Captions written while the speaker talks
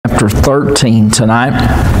chapter 13 tonight.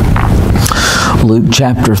 Luke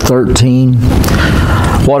chapter 13.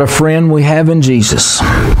 What a friend we have in Jesus.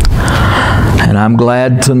 And I'm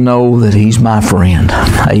glad to know that He's my friend.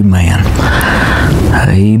 Amen.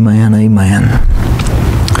 Amen, amen.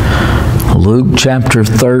 Luke chapter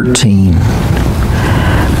 13.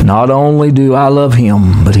 Not only do I love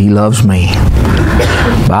Him, but He loves me.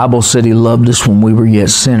 The Bible said He loved us when we were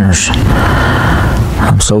yet sinners.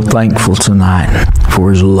 I'm so thankful tonight for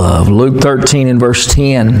His love. Luke 13 and verse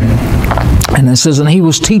 10. And it says, and He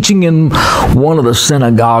was teaching in one of the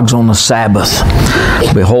synagogues on the Sabbath.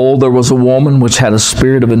 Behold, there was a woman which had a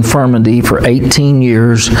spirit of infirmity for 18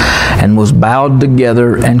 years, and was bowed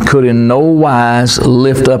together, and could in no wise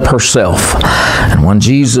lift up herself. And when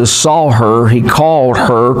Jesus saw her, He called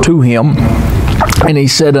her to Him, and He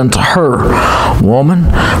said unto her, Woman,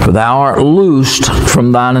 for thou art loosed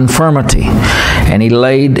from thine infirmity. And he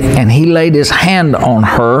laid His hand on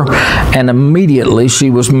her, and immediately she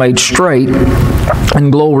was made straight,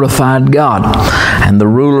 and glorified God. And the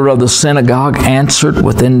ruler of the synagogue answered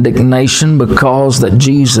with indignation, because that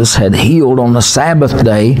Jesus had healed on the Sabbath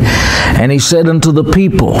day. And he said unto the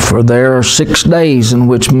people, For there are 6 days in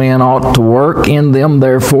which men ought to work, in them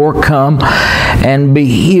therefore come and be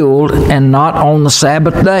healed, and not on the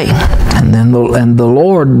Sabbath day. And the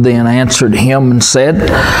Lord then answered him and said,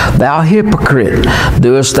 Thou hypocrite,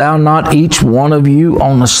 doest thou not each one of you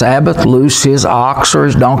on the Sabbath loose his ox or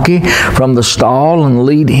his donkey from the stall, and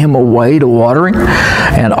lead him away to watering?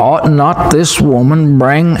 And ought not this woman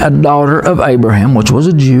bring a daughter of Abraham, which was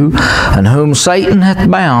a Jew, and whom Satan hath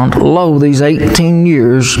bound, lo, these 18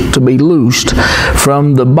 years, to be loosed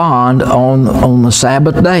from the bond on the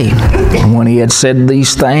Sabbath day? And when he had said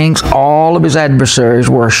these things, all of his adversaries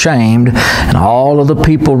were ashamed, and all of the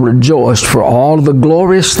people rejoiced for all of the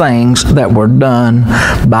glorious things that were done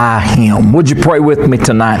by him. Would you pray with me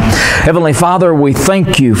tonight? Heavenly Father, we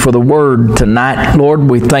thank You for the Word tonight. Lord,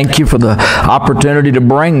 we thank You for the opportunity to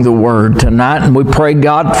bring the Word tonight. And we pray,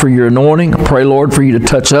 God, for Your anointing. I pray, Lord, for You to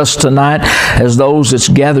touch us tonight as those that's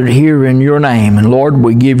gathered here in Your name. And Lord,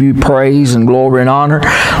 we give You praise and glory and honor.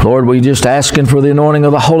 Lord, we just asking for the anointing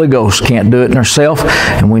of the Holy Ghost. Can't do it in ourselves,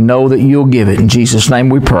 and we know that You'll give it. In Jesus' name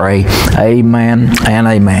we pray. Amen and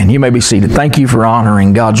amen. You may be seated. Thank you for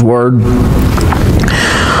honoring God's Word.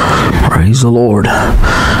 Praise the Lord.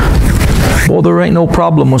 Well, there ain't no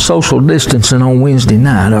problem with social distancing on Wednesday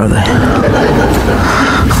night, are they?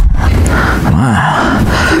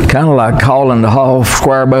 Wow. Kind of like calling to haul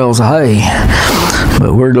square bales of hay.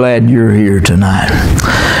 But we're glad you're here tonight.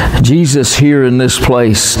 Jesus here in this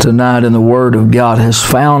place tonight in the Word of God has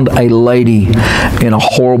found a lady in a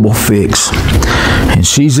horrible fix. And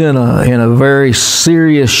she's in a very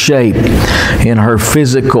serious shape in her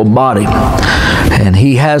physical body. And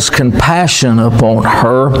He has compassion upon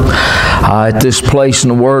her at this place in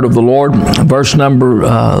the Word of the Lord. Verse number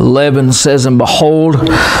 11 says, And behold,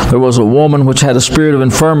 there was a woman which had a spirit of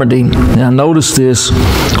infirmity. Now notice this.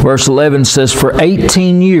 Verse 11 says, For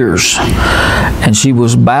 18 years, and she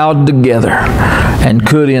was bowed together, and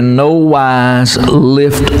could in no wise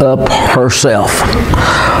lift up herself.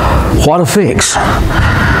 What a fix.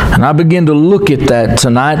 And I begin to look at that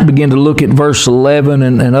tonight, begin to look at verse 11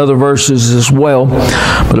 and other verses as well.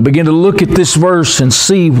 But I begin to look at this verse and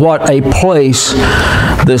see what a place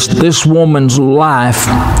this woman's life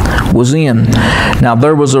was in. Now,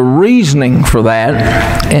 there was a reasoning for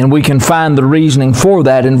that, and we can find the reasoning for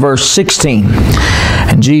that in verse 16.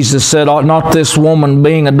 And Jesus said, Ought not this woman,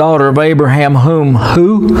 being a daughter of Abraham,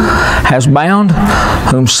 who has bound?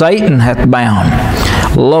 Whom Satan hath bound.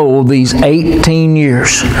 Lo, these 18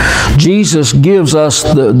 years. Jesus gives us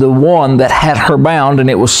the one that had her bound, and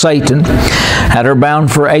it was Satan. Had her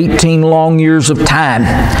bound for 18 long years of time.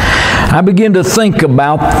 I begin to think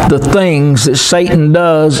about the things that Satan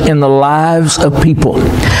does in the lives of people.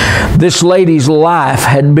 This lady's life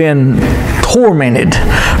had been tormented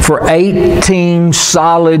for 18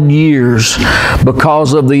 solid years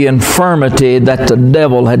because of the infirmity that the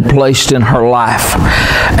devil had placed in her life.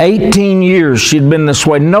 18 years she'd been this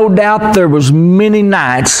way. No doubt there was many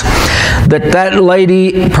nights that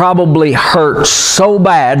lady probably hurt so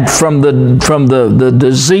bad from the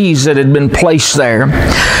disease that had been placed there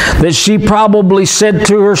that she probably said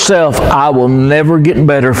to herself, I will never get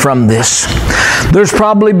better from this. There's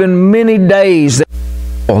probably been many days that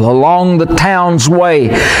along the town's way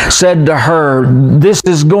said to her, this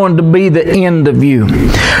is going to be the end of you.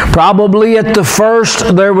 Probably at the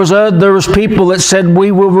first there was people that said,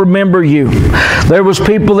 we will remember you. There was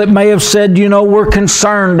people that may have said, we're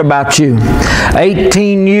concerned about you.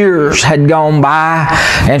 18 years had gone by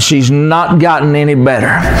and she's not gotten any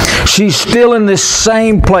better. she's still in this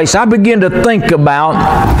same place. I begin to think about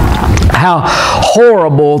how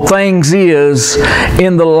horrible things is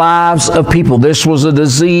in the lives of people. This was a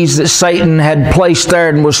disease that Satan had placed there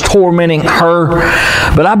and was tormenting her.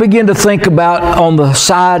 But I begin to think about on the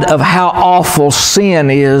side of how awful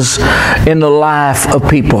sin is in the life of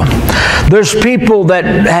people. There's people that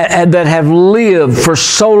have lived for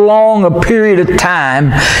so long a period of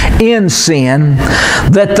time in sin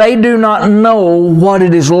that they do not know what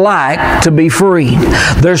it is like to be free.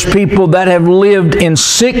 There's people that have lived in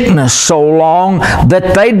sickness so long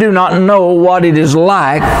that they do not know what it is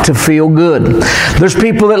like to feel good. There's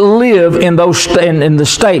people that live in the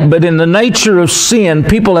state, but in the nature of sin,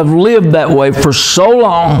 people have lived that way for so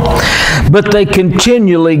long, but they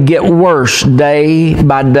continually get worse day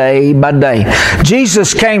by day by day.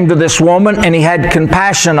 Jesus came to this woman and He had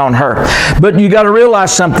compassion on her. But you got to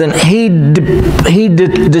realize something. He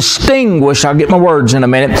distinguished, I'll get my words in a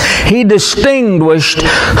minute, He distinguished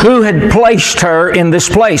who had placed her in this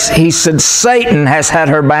place. He said, Satan has had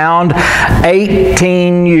her bound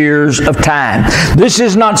 18 years of time. This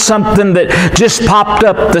is not something that just popped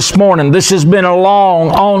up this morning. This has been a long,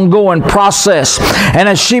 ongoing process. And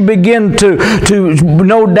as she began to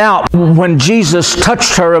no doubt, when Jesus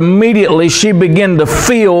touched her, immediately she began to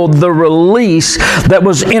feel the release that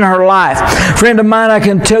was in her life. Friend of mine, I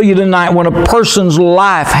can tell you tonight, when a person's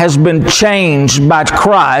life has been changed by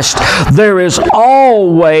Christ, there is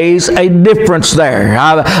always a difference there.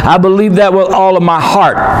 I believe that with all of my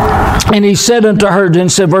heart. And He said unto her,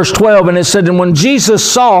 and said verse 12, and it said, and when Jesus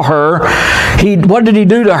saw her, what did He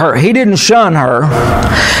do to her? He didn't shun her.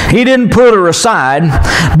 He didn't put her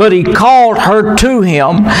aside, but He called her to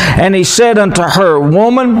Him, and He said unto her,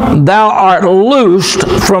 Woman, thou art loosed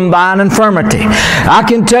from thine infirmity. I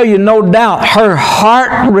can tell you, no doubt, her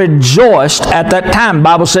heart rejoiced at that time. The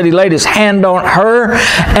Bible said He laid His hand on her,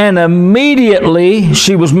 and immediately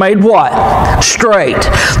she was made what? Straight.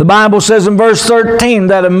 The Bible says in verse 13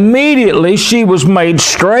 that immediately she was made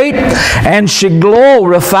straight, and she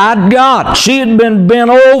glorified God. She had been bent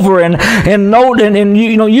over, and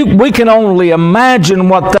we can only imagine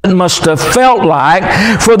what that must have felt like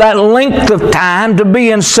for that length of time to be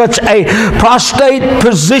in such a prostrate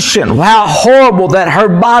position. How horrible that her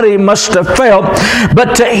body must have felt.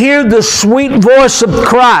 But to hear the sweet voice of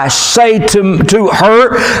Christ say to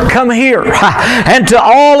her, come here, and to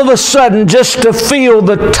all of a sudden just to feel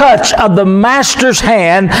the touch of the Master's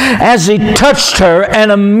hand as He touched her,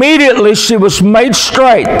 and immediately she was made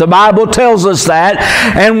straight. The Bible tells us that.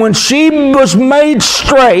 And when she was made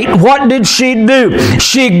straight, what did she do?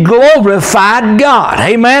 She glorified God.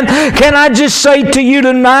 Amen. Can I just say to you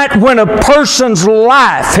tonight, when a person's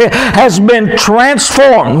life has been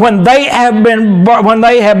transformed, when they have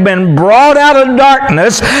been brought out of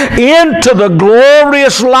darkness into the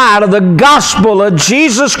glorious light of the gospel of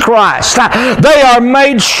Jesus Christ, they are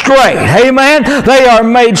made straight. Amen. They are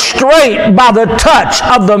made straight by the touch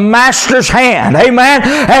of the Master's hand. Amen.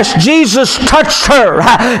 As Jesus touched her,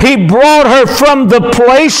 He brought her from the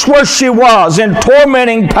place where she was in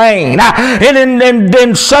tormenting pain and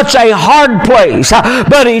in such a hard place.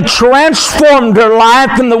 But He transformed her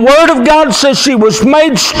life, and the Word of God says she was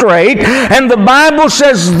made straight, and the Bible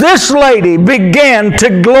says this lady began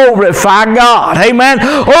to glorify God. Amen.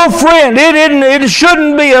 Oh friend, it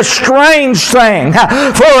shouldn't be a strange thing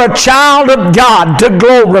for a child of God to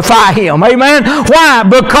glorify Him. Amen. Why?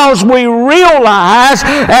 Because we realize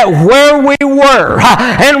at where we were,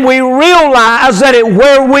 and we realize that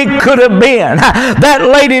where we could have been. That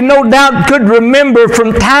lady no doubt could remember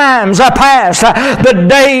from times past the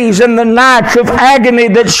days and the nights of agony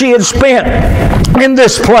that she had spent in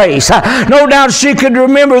this place. No doubt she could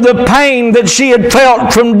remember the pain that she had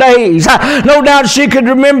felt from days. No doubt she could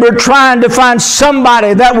remember trying to find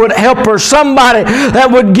somebody that would help her, somebody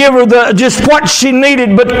that would give her just what she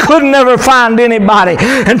needed, but could never find anybody.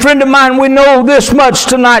 And friend of mine, we know this much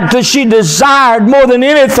tonight, that she desired more than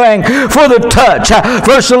anything for the touch.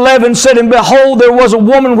 Verse 11 said, and behold, there was a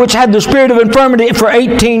woman which had the spirit of infirmity for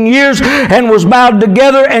 18 years, and was bowed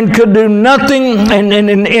together, and could do nothing, and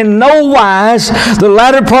in no wise, the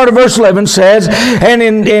latter part of verse 11 says,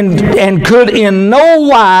 and could in no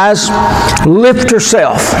wise lift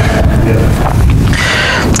herself.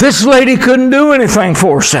 This lady couldn't do anything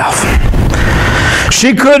for herself.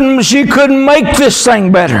 She couldn't make this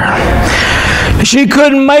thing better. She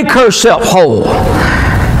couldn't make herself whole.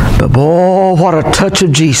 But boy, what a touch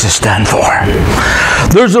of Jesus done for her.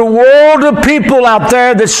 There's a world of people out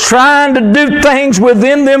there that's trying to do things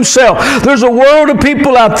within themselves. There's a world of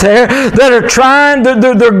people out there that are trying,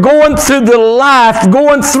 they're going through life,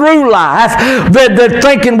 that they're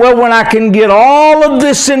thinking, well, when I can get all of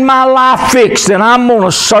this in my life fixed, then I'm going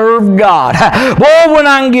to serve God. Boy, when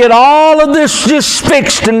I can get all of this just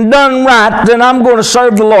fixed and done right, then I'm going to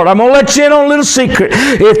serve the Lord. I'm going to let you in on a little secret.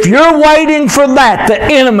 If you're waiting for that, the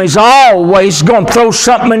enemy's always going to throw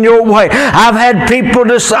something in your way. I've had people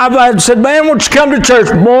said, man, won't you come to church?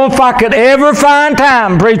 Boy, if I could ever find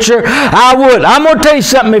time, preacher, I would. I'm going to tell you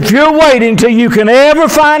something. If you're waiting till you can ever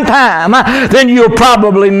find time, then you'll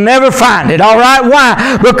probably never find it. All right?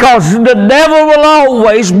 Why? Because the devil will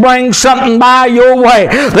always bring something by your way.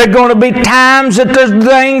 There are going to be times that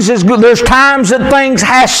there's times that things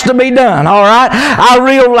has to be done. All right? I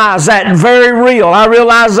realize that very real. I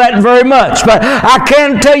realize that very much. But I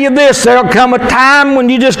can tell you this, there'll come a time when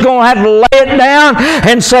you're just going to have to lay it down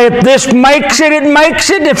and say, if this makes it, it makes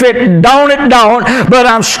it. If it don't, it don't. But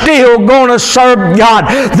I'm still going to serve God.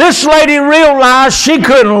 This lady realized she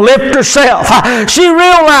couldn't lift herself. She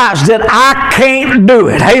realized that I can't do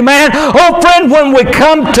it. Amen. Oh, friend, when we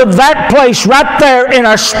come to that place right there in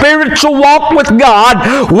our spiritual walk with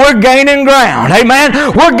God, we're gaining ground. Amen.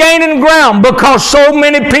 We're gaining ground because so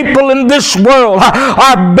many people in this world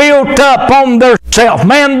are built up on their self.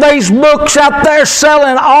 Man, there's books out there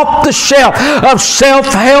selling off the shelf of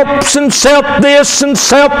self-helps and self-this and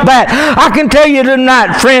self-that. I can tell you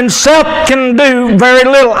tonight, friends, self can do very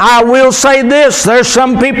little. I will say this, there's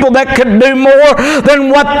some people that could do more than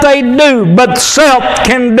what they do, but self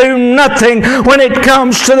can do nothing when it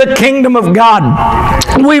comes to the kingdom of God.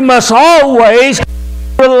 We must always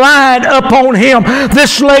relied upon Him.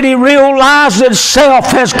 This lady realized that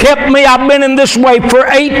self has kept me. I've been in this way for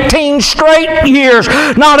 18 straight years,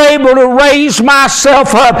 not able to raise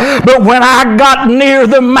myself up. But when I got near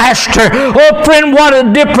the Master, oh friend, what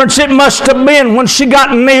a difference it must have been when she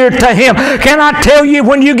got near to Him. Can I tell you,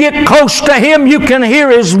 when you get close to Him, you can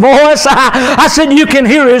hear His voice. I said you can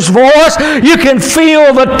hear His voice. You can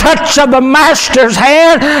feel the touch of the Master's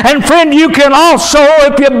hand. And friend, you can also,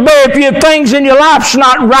 if your things in your life's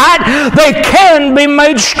not right, they can be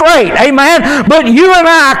made straight. Amen. But you and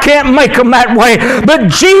I can't make them that way. But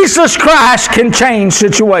Jesus Christ can change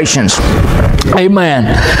situations.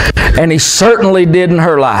 Amen. And He certainly did in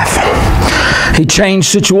her life. He changed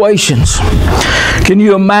situations. Can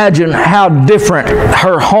you imagine how different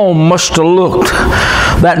her home must have looked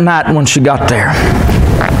that night when she got there?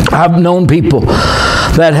 I've known people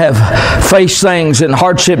that have faced things in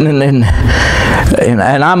hardship, and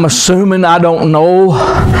I'm assuming, I don't know,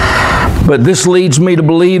 but this leads me to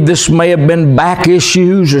believe this may have been back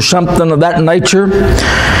issues or something of that nature.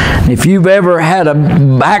 If you've ever had a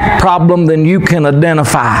back problem, then you can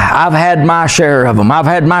identify. I've had my share of them. I've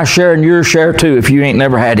had my share and your share too, if you ain't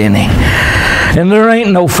never had any. And there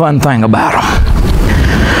ain't no fun thing about them.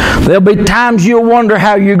 There'll be times you'll wonder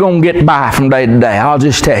how you're going to get by from day to day. I'll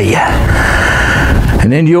just tell you.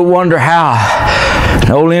 And then you'll wonder how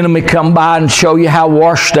an old enemy come by and show you how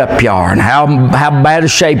washed up you are and how bad a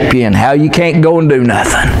shape you're in, how you can't go and do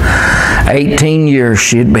nothing. 18 years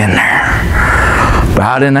she had been there.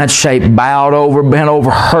 Out in that shape, bowed over, bent over,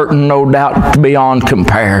 hurting no doubt beyond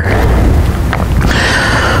compare.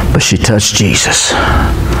 But she touched Jesus.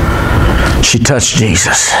 She touched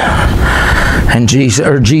Jesus. And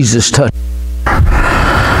Jesus touched her.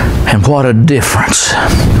 And what a difference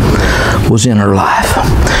was in her life.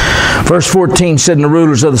 Verse 14 said, and the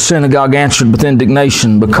rulers of the synagogue answered with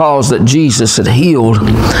indignation because that Jesus had healed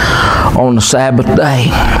on the Sabbath day.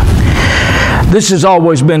 This has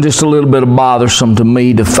always been just a little bit bothersome to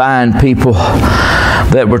me, to find people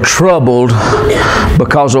that were troubled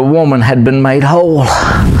because a woman had been made whole.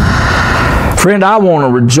 Friend, I want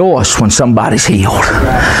to rejoice when somebody's healed.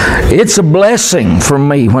 It's a blessing for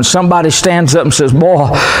me when somebody stands up and says, boy,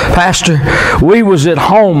 Pastor, we was at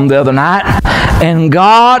home the other night and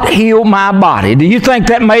God healed my body. Do you think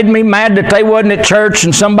that made me mad that they wasn't at church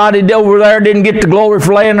and somebody over there didn't get the glory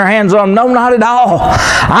for laying their hands on them? No, not at all.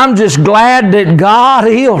 I'm just glad that God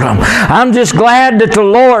healed them. I'm just glad that the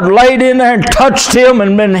Lord laid in there and touched him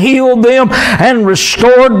and healed them and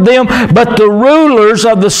restored them. But the rulers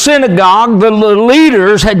of the synagogue, the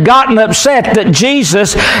leaders, had gotten upset that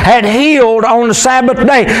Jesus had healed on the Sabbath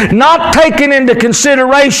day, not taking into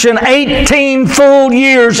consideration 18 full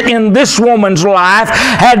years in this woman's life. life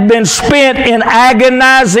had been spent in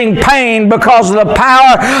agonizing pain because of the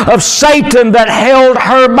power of Satan that held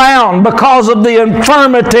her bound, because of the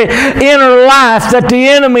infirmity in her life that the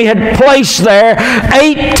enemy had placed there.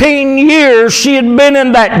 18 years she had been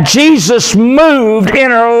in that. Jesus moved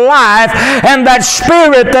in her life, and that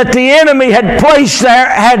spirit that the enemy had placed there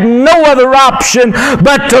had no other option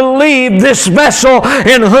but to leave this vessel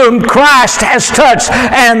in whom Christ has touched.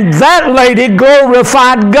 And that lady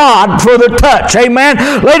glorified God for the touch.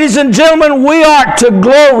 Amen. Ladies and gentlemen, we ought to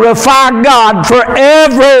glorify God for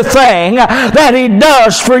everything that He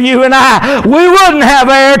does for you and I. We wouldn't have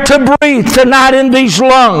air to breathe tonight in these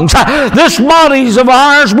lungs. This bodies of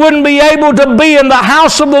ours wouldn't be able to be in the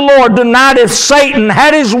house of the Lord tonight if Satan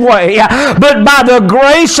had his way. But by the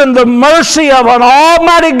grace and the mercy of an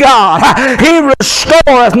almighty God, He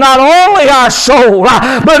restoreth not only our soul,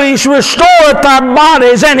 but He restoreth our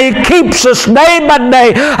bodies, and He keeps us day by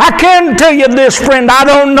day. I can tell you this, friend, I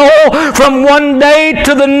don't know from one day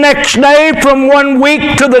to the next day, from one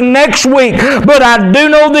week to the next week, but I do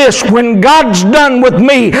know this: when God's done with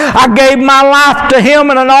me, I gave my life to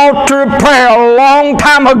Him in an altar of prayer a long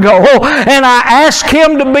time ago, and I asked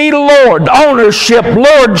Him to be Lord, ownership,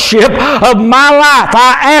 lordship of my life.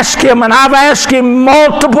 I asked Him, and I've asked Him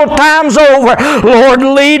multiple times over, Lord,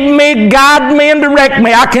 lead me, guide me, and direct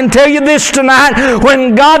me. I can tell you this tonight: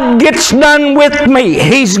 when God gets done with me,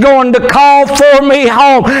 He's going to call for me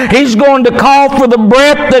home. He's going to call for the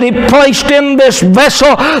breath that He placed in this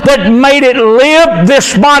vessel that made it live.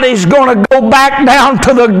 This body's going to go back down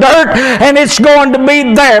to the dirt, and it's going to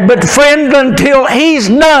be there. But friend, until He's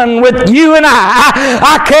done with you and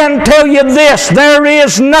I can tell you this: there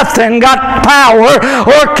is nothing got power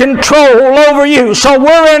or control over you. So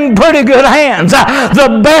we're in pretty good hands.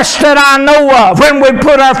 The best that I know of, when we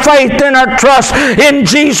put our faith and our trust in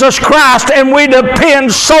Jesus Christ and we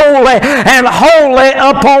depend solely and wholly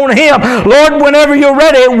upon Him. Lord, whenever you're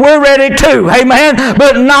ready, we're ready too. Amen.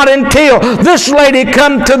 But not until this lady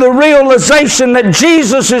come to the realization that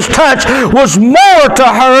Jesus' touch was more to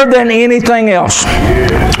her than anything else.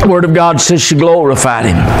 The Word of God says she glorified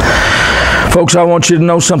Him. Folks, I want you to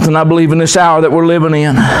know something. I believe in this hour that we're living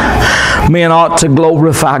in, men ought to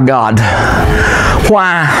glorify God.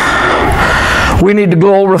 Why? We need to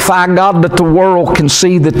glorify God that the world can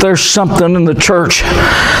see that there's something in the church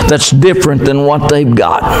that's different than what they've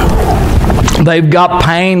got. They've got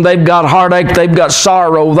pain, they've got heartache, they've got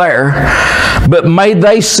sorrow there. But may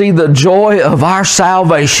they see the joy of our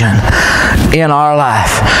salvation in our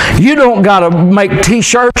life. You don't got to make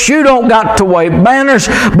t-shirts, you don't got to wave banners,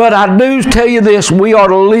 but I do tell you this: we ought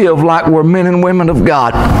to live like we're men and women of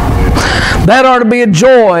God. That ought to be a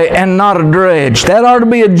joy and not a dredge. That ought to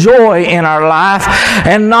be a joy in our life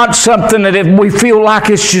and not something that if we feel like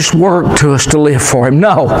it's just work to us to live for Him.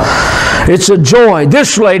 No, it's a joy.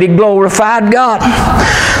 This lady glorified God.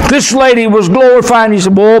 This lady was glorifying. He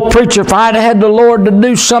said, well, preacher, if I'd had the Lord to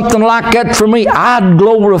do something like that for me, I'd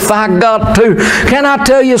glorify God too. Can I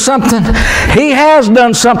tell you something? He has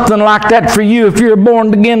done something like that for you if you're a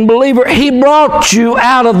born-again believer. He brought you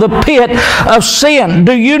out of the pit of sin.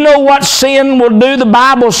 Do you know what sin will do? The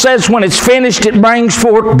Bible says when it's finished, it brings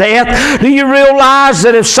forth death. Do you realize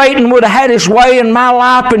that if Satan would have had his way in my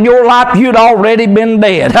life and your life, you'd already been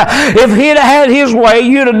dead? If he'd have had his way,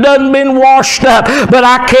 you'd have done been washed up. But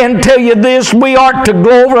I can tell you this: we ought to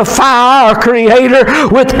glorify our Creator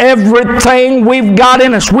with everything we've got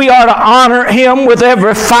in us. We ought to honor Him with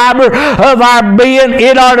every fiber of our being.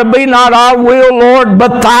 It ought to be not our will, Lord,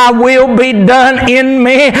 but Thy will be done in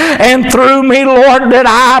me and through me, Lord, that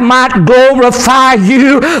I might glorify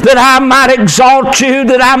You, that I might exalt You,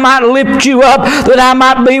 that I might lift You up, that I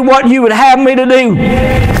might be what You would have me to do.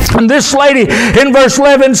 And this lady in verse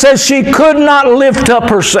 11 says she could not lift up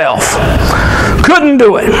herself. Couldn't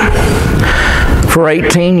do it for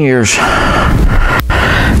 18 years.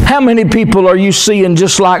 How many people are you seeing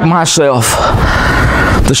just like myself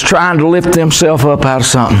that's trying to lift themselves up out of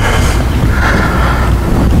something?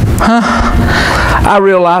 I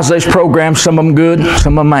realize there's programs, some of them good,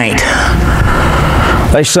 some of them ain't.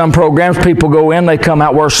 There's some programs people go in, they come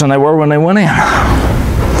out worse than they were when they went in.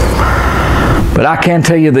 But I can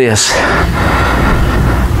tell you this: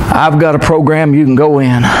 I've got a program you can go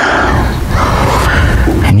in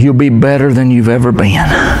and you'll be better than you've ever been.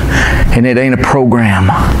 And it ain't a program.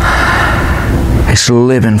 It's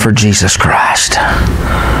living for Jesus Christ.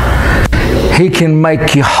 He can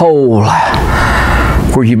make you whole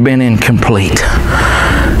where you've been incomplete.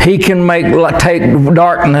 He can take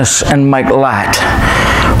darkness and make light.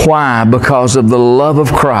 Why? Because of the love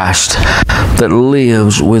of Christ that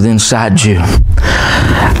lives within inside you.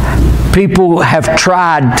 People have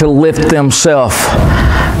tried to lift themselves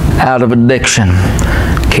out of addiction.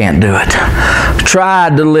 Can't do it.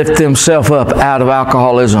 Tried to lift themselves up out of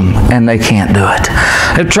alcoholism, and they can't do it.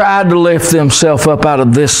 They've tried to lift themselves up out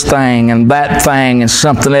of this thing and that thing and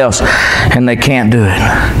something else, and they can't do it.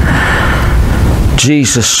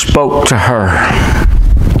 Jesus spoke to her.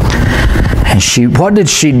 And what did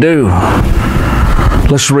she do?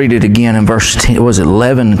 Let's read it again in verse 10. Was it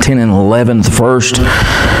 11? 10 and 11, the first.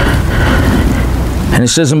 And it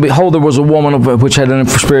says, and behold, there was a woman which had a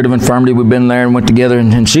spirit of infirmity. We've been there and went together.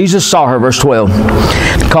 And Jesus saw her, verse 12,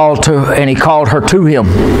 and he called her to him.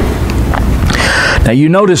 Now you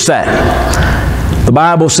notice that. The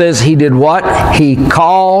Bible says he did what? He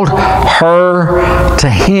called her to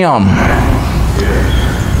him.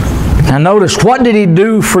 Now notice, what did he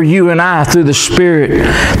do for you and I through the Spirit,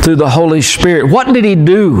 through the Holy Spirit? What did he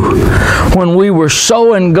do when we were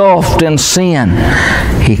so engulfed in sin?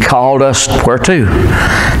 He called us where to?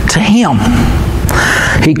 To him.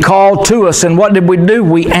 He called to us, and what did we do?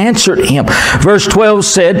 We answered him. Verse 12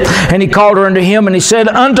 said, and he called her unto him, and he said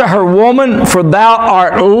unto her, Woman, for thou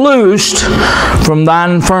art loosed from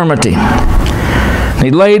thine infirmity. And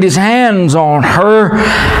he laid his hands on her.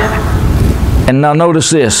 And now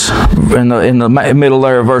notice this, in the middle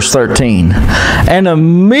there of verse 13. And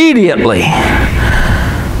immediately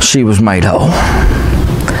she was made whole.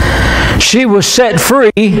 She was set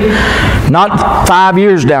free, not 5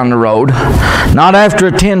 years down the road, not after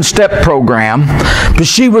a 10-step program, but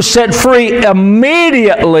she was set free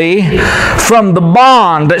immediately from the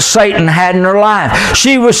bond that Satan had in her life.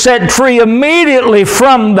 She was set free immediately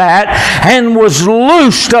from that and was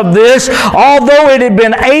loosed of this, although it had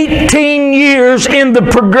been 18 years in the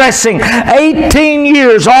progressing, 18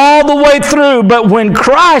 years all the way through. But when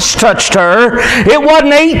Christ touched her, it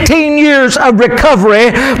wasn't 18 years of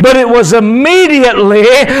recovery, but it was immediately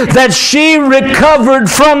that she recovered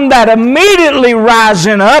from that, immediately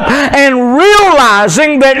rising up and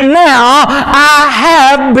realizing that now I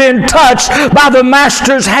have been touched by the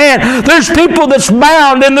Master's hand. There's people that's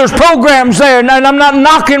bound, and there's programs there, and I'm not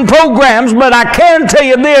knocking programs, but I can tell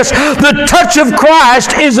you this, the touch of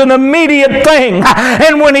Christ is an immediate thing.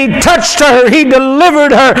 And when he touched her, he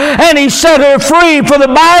delivered her, and he set her free. For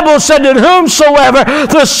the Bible said that whomsoever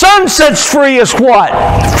the Son sets free is what?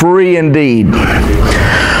 Free indeed.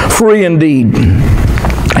 Free indeed.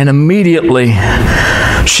 And immediately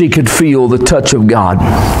she could feel the touch of God.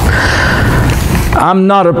 I'm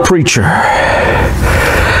not a preacher.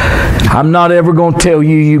 I'm not ever going to tell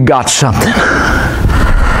you you got something.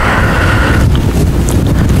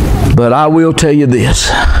 But I will tell you this.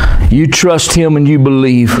 You trust him and you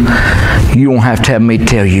believe, you don't have to have me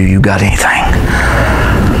tell you you got anything.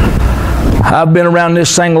 I've been around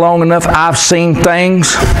this thing long enough. I've seen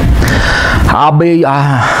things.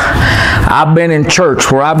 I've been in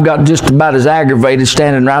church where I've got just about as aggravated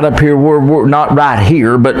standing right up here, we're not right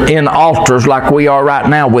here, but in altars like we are right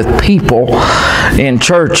now with people in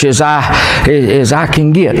church as I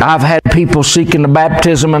can get. I've had people seeking the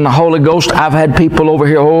baptism in the Holy Ghost. I've had people over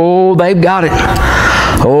here, oh, they've got it.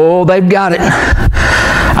 Oh, they've got it.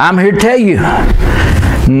 I'm here to tell you,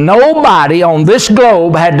 nobody on this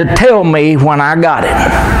globe had to tell me when I got it.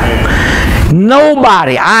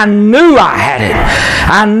 Nobody. I knew I had it.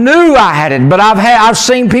 I knew I had it. But I've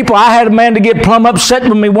seen people. I had a man to get plumb upset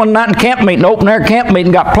with me one night in camp meeting, open air camp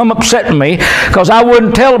meeting, got plumb upset with me because I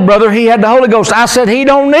wouldn't tell a brother he had the Holy Ghost. I said, he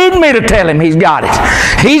don't need me to tell him he's got it.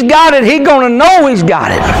 He's got it. He's going to know he's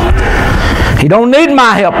got it. You don't need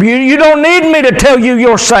my help. You don't need me to tell you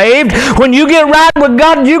you're saved. When you get right with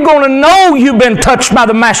God, you're going to know you've been touched by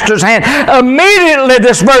the Master's hand. Immediately,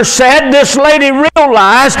 this verse said, this lady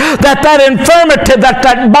realized that infirmity,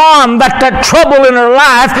 that bond, that trouble in her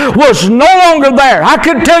life was no longer there. I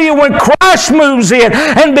could tell you when Christ moves in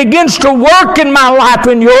and begins to work in my life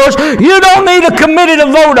and yours, you don't need a committee to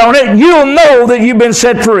vote on it. You'll know that you've been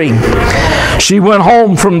set free. She went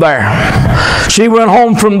home from there. She went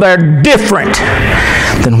home from there different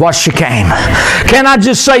than what she came. Can I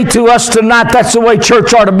just say to us tonight, that's the way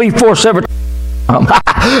church ought to be for us every time.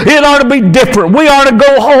 It ought to be different. We ought to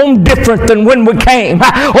go home different than when we came.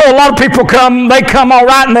 Oh, a lot of people they come all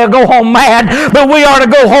right and they'll go home mad, but we ought to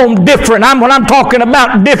go home different. When I'm talking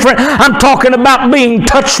about different, I'm talking about being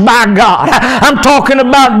touched by God. I'm talking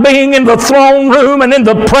about being in the throne room and in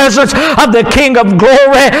the presence of the King of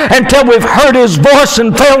Glory until we've heard his voice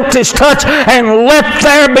and felt his touch and left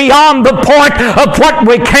there beyond the point of what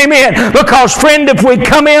we came in. Because, friend, if we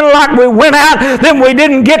come in like we went out, then we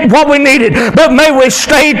didn't get what we needed. But may we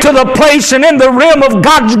stay to the place and in the realm of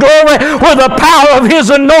God's glory where the power of his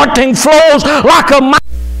anointing flows like a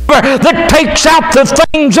that takes out the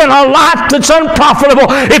things in our life that's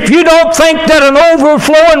unprofitable. If you don't think that an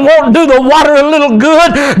overflowing won't do the water a little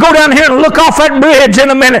good, go down here and look off that bridge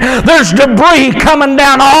in a minute. There's debris coming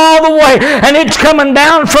down all the way, and it's coming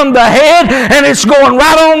down from the head, and it's going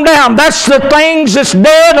right on down. That's the things that's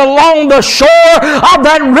dead along the shore of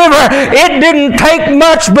that river. It didn't take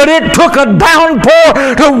much, but it took a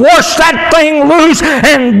downpour to wash that thing loose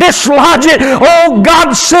and dislodge it. Oh,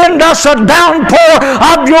 God, send us a downpour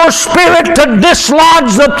of your Spirit to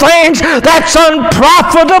dislodge the things that's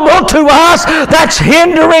unprofitable to us, that's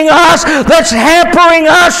hindering us, that's hampering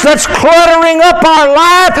us, that's cluttering up our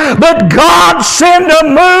life. But God, send a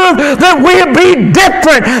move that we'll be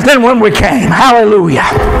different than when we came. Hallelujah.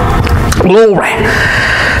 Glory.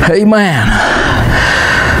 Amen.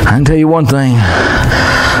 I can tell you one thing.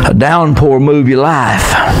 A downpour move your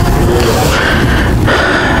life.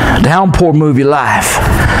 A downpour move your life.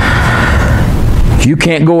 You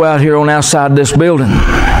can't go out here on outside this building.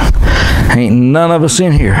 Ain't none of us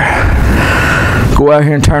in here. Go out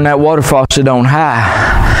here and turn that water faucet on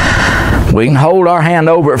high. We can hold our hand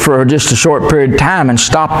over it for just a short period of time and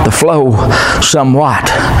stop the flow somewhat.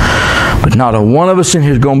 But not a one of us in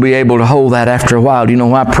here is going to be able to hold that after a while. Do you know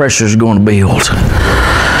why? Pressure is going to build.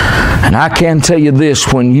 And I can tell you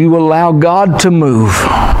this, when you allow God to move,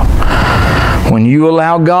 when you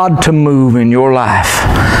allow God to move in your life,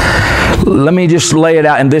 let me just lay it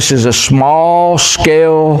out, and this is a small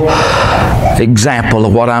scale example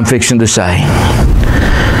of what I'm fixing to say.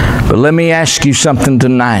 But let me ask you something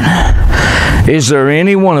tonight. Is there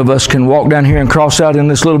any one of us can walk down here and cross out in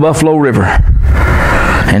this little Buffalo River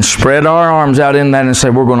and spread our arms out in that and say,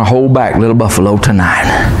 we're going to hold back Little Buffalo tonight,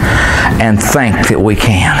 and think that we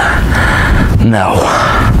can? No,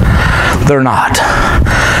 they're not.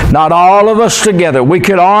 Not all of us together. We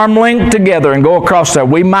could arm length together and go across there.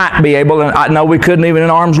 We might be able, and I know we couldn't even in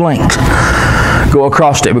arm's length go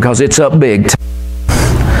across it because it's up big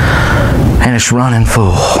and it's running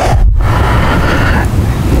full.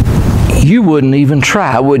 You wouldn't even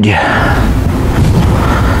try, would you?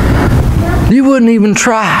 You wouldn't even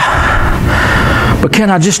try. But can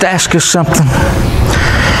I just ask us something?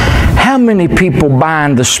 How many people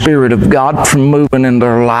bind the Spirit of God from moving in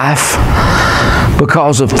their life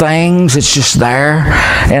because of things that's just there,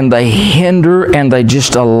 and they hinder and they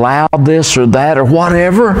just allow this or that or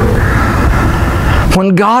whatever?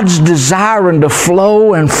 When God's desiring to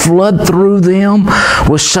flow and flood through them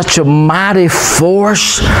with such a mighty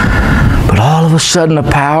force, but all of a sudden the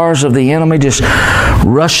powers of the enemy just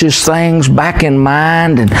rushes things back in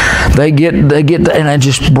mind, and they get, and it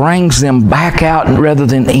just brings them back out rather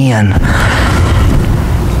than in.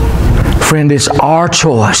 Friend, it's our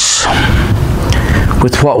choice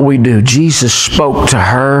with what we do. Jesus spoke to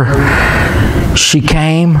her. She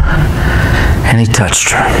came, and He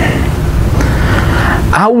touched her.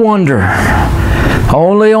 I wonder,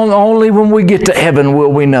 only when we get to heaven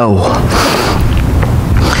will we know.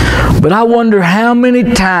 But I wonder how many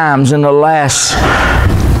times in the last,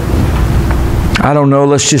 I don't know,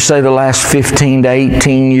 let's just say the last 15 to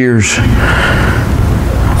 18 years,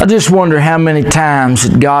 I just wonder how many times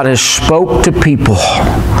that God has spoke to people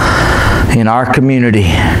in our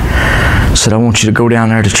community, said, I want you to go down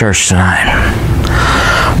there to church tonight.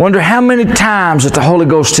 Wonder how many times that the Holy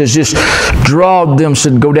Ghost has just drawn them,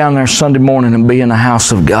 said, go down there Sunday morning and be in the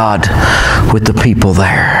house of God with the people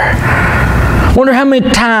there. Wonder how many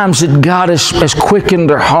times that God has quickened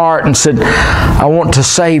their heart and said, I want to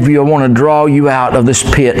save you. I want to draw you out of this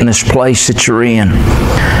pit and this place that you're in.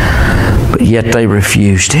 But yet they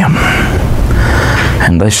refused Him.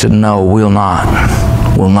 And they said, no, we'll not.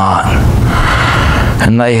 We'll not.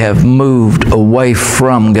 And they have moved away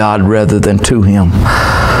from God rather than to Him.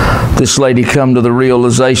 This lady come to the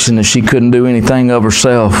realization that she couldn't do anything of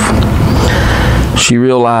herself. She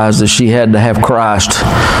realized that she had to have Christ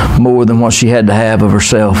more than what she had to have of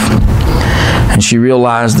herself. And she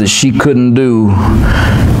realized that she couldn't do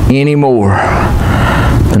any more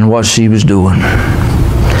than what she was doing.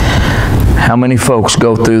 How many folks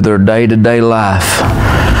go through their day-to-day life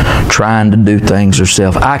trying to do things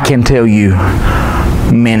herself? I can tell you,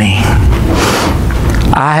 many.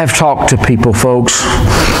 I have talked to people, folks.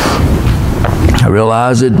 I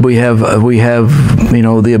realize that we have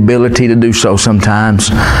the ability to do so sometimes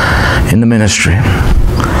in the ministry.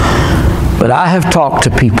 But I have talked to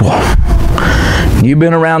people. You've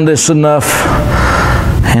been around this enough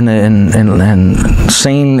and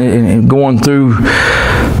seen and going through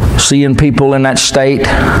seeing people in that state,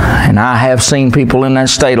 and I have seen people in that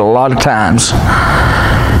state a lot of times.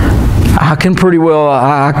 I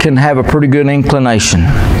can have a pretty good inclination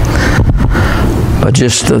but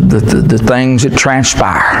just the things that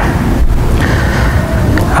transpire.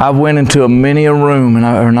 I've went into many a room,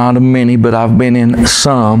 or not a many, but I've been in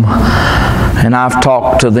some, and I've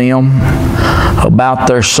talked to them about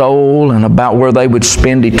their soul and about where they would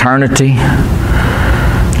spend eternity,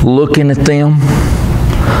 looking at them,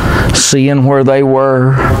 seeing where they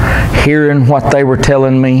were, hearing what they were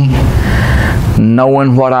telling me,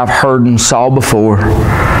 knowing what I've heard and saw before,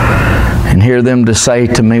 and hear them to say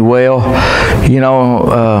to me, well,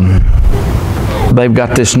 they've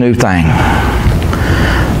got this new thing.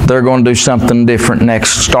 They're going to do something different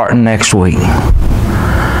starting next week.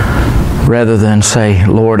 Rather than say,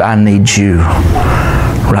 Lord, I need you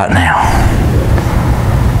right now.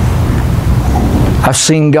 I've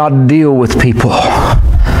seen God deal with people.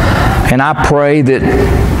 And I pray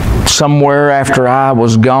that somewhere after I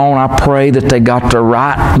was gone, I pray that they got their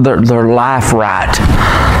life right.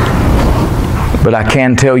 But I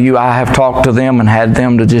can tell you, I have talked to them and had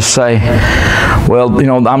them to just say,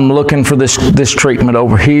 well, I'm looking for this treatment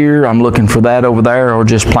over here, I'm looking for that over there, or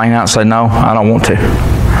just plain out say, no, I don't want to.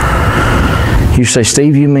 You say,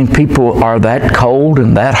 Steve, you mean people are that cold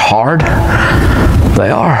and that hard? They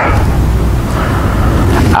are.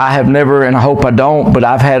 I have never, and I hope I don't, but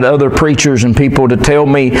I've had other preachers and people to tell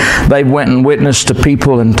me they went and witnessed to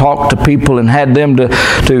people and talked to people and had them to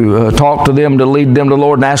talk to them, to lead them to the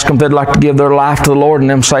Lord and ask them if they'd like to give their life to the Lord, and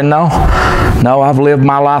them say, no, I've lived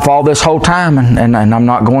my life all this whole time and I'm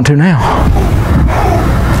not going to now.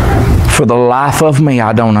 For the life of me,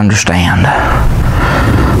 I don't understand.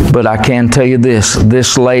 But I can tell you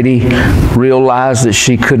this lady realized that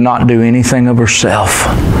she could not do anything of herself.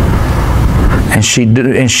 And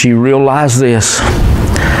she realized this,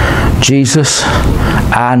 Jesus,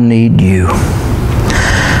 I need you.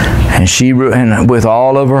 And with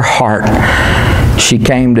all of her heart, she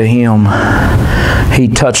came to Him. He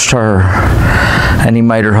touched her, and He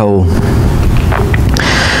made her whole.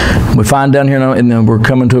 We find down here, and then we're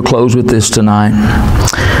coming to a close with this tonight.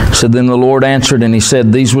 So then the Lord answered, and He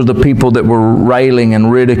said, these were the people that were railing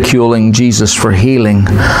and ridiculing Jesus for healing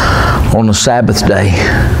on the Sabbath day.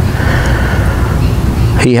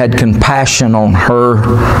 He had compassion on her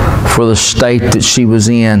for the state that she was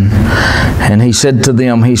in. And He said to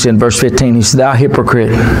them, He said, verse 15, He said, thou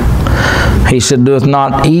hypocrite. He said, doeth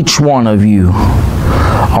not each one of you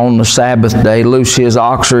on the Sabbath day loose his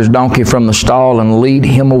ox or his donkey from the stall and lead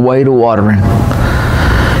him away to watering?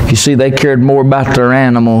 You see, they cared more about their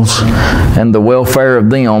animals and the welfare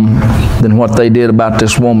of them than what they did about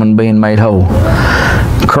this woman being made whole.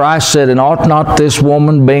 Christ said, and ought not this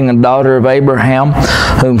woman, being a daughter of Abraham,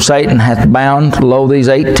 whom Satan hath bound, lo, these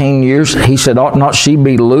 18 years, He said, ought not she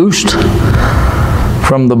be loosed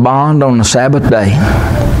from the bond on the Sabbath day?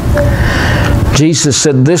 Jesus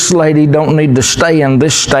said, this lady don't need to stay in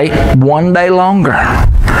this state one day longer.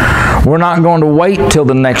 We're not going to wait till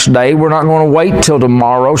the next day. We're not going to wait till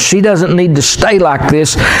tomorrow. She doesn't need to stay like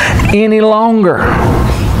this any longer.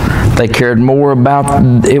 They cared more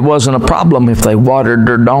about, it wasn't a problem if they watered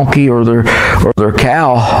their donkey or their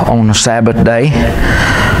cow on the Sabbath day.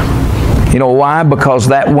 You know why? Because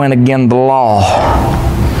that went against the law.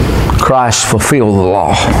 Christ fulfilled the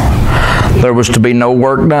law. There was to be no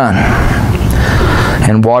work done.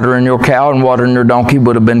 And watering your cow and watering your donkey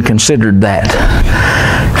would have been considered that.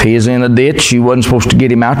 If he is in a ditch, you wasn't supposed to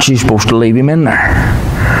get him out, you're supposed to leave him in there.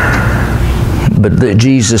 But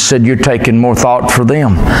Jesus said, you're taking more thought for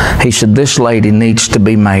them. He said, this lady needs to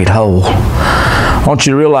be made whole. I want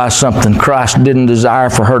you to realize something. Christ didn't desire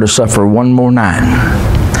for her to suffer one more night.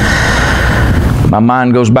 My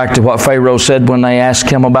mind goes back to what Pharaoh said when they asked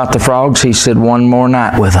him about the frogs. He said, one more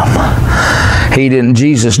night with them.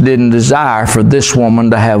 Jesus didn't desire for this woman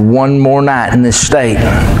to have one more night in this state.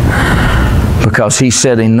 Because He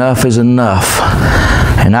said, enough is enough.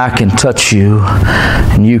 And I can touch you,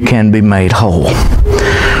 and you can be made whole.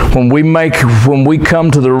 When we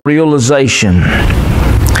come to the realization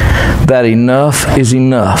that enough is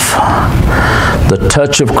enough, the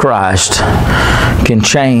touch of Christ can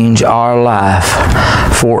change our life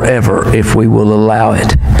forever if we will allow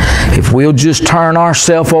it. If we'll just turn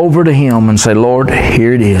ourselves over to Him and say, Lord,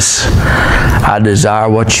 here it is. I desire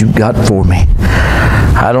what You've got for me.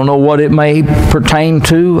 I don't know what it may pertain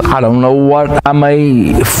to. I don't know what I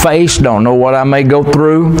may face. Don't know what I may go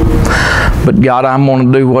through. But God, I'm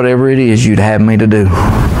going to do whatever it is You'd have me to do.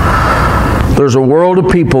 There's a world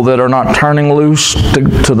of people that are not turning loose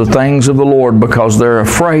to the things of the Lord because they're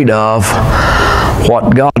afraid of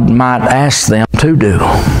what God might ask them to do.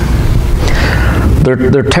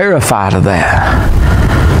 They're terrified of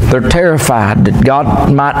that. They're terrified that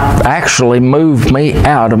God might actually move me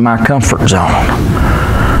out of my comfort zone.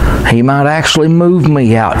 He might actually move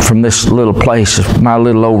me out from this little place, my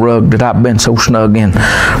little old rug that I've been so snug in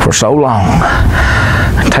for so long.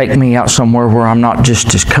 Take me out somewhere where I'm not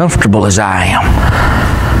just as comfortable as I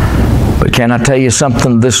am. But can I tell you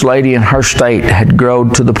something? This lady in her state had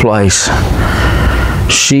grown to the place.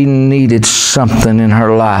 She needed something in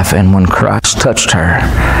her life, and when Christ touched her,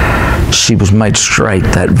 she was made straight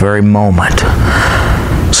that very moment.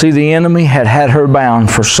 See, the enemy had her bound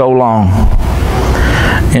for so long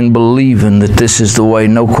in believing that this is the way,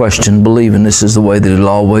 no question, believing this is the way that it'll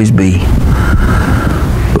always be.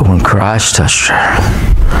 But when Christ touched her,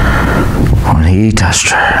 when He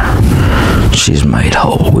touched her, she's made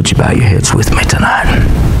whole. Would you bow your heads with me tonight?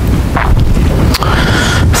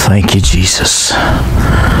 Thank you, Jesus.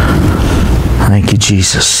 Thank you,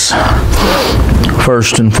 Jesus.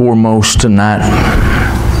 First and foremost tonight,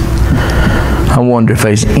 I wonder if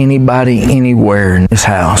there's anybody anywhere in this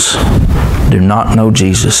house do not know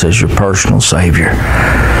Jesus as your personal Savior,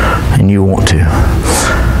 and you want to.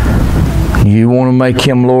 You want to make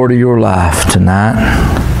Him Lord of your life tonight.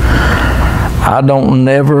 I don't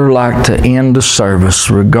never like to end a service,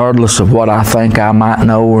 regardless of what I think I might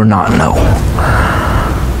know or not know,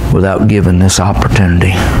 without giving this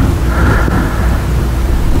opportunity.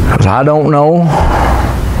 Because I don't know,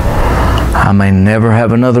 I may never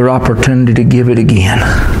have another opportunity to give it again.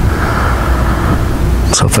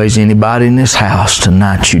 So if there's anybody in this house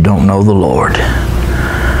tonight, you don't know the Lord,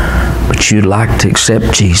 but you'd like to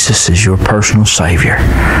accept Jesus as your personal Savior,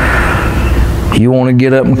 you want to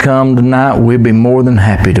get up and come tonight, we'd be more than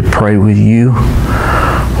happy to pray with you.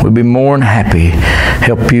 We'd be more than happy to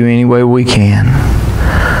help you any way we can.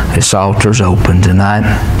 This altar's open tonight.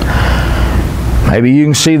 Maybe you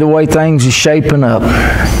can see the way things are shaping up.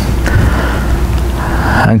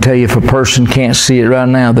 I can tell you, if a person can't see it right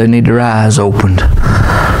now, they need their eyes opened,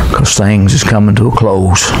 because things is coming to a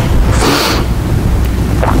close.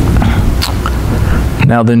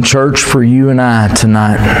 Now then, church, for you and I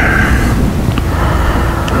tonight,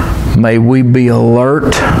 may we be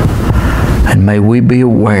alert and may we be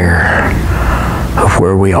aware of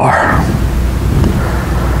where we are.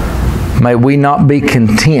 May we not be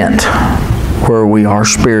content where we are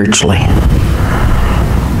spiritually.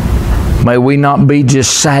 May we not be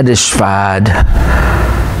just satisfied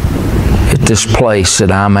at this place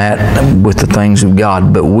that I'm at with the things of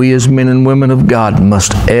God, but we as men and women of God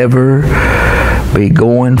must ever be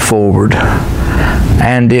going forward.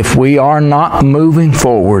 And if we are not moving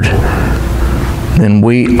forward, then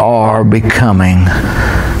we are becoming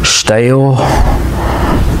stale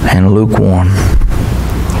and lukewarm.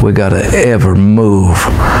 We got to ever move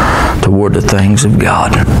toward the things of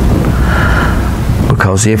God.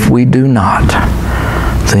 Because if we do not,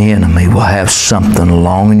 the enemy will have something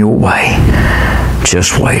along in your way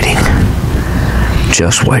just waiting.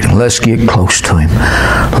 Just waiting. Let's get close to Him.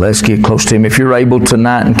 Let's get close to Him. If you're able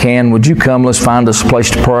tonight and can, would you come? Let's find us a place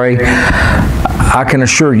to pray. I can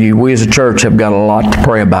assure you, we as a church have got a lot to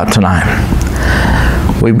pray about tonight.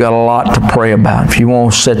 We've got a lot to pray about. If you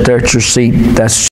want to sit there at your seat, that's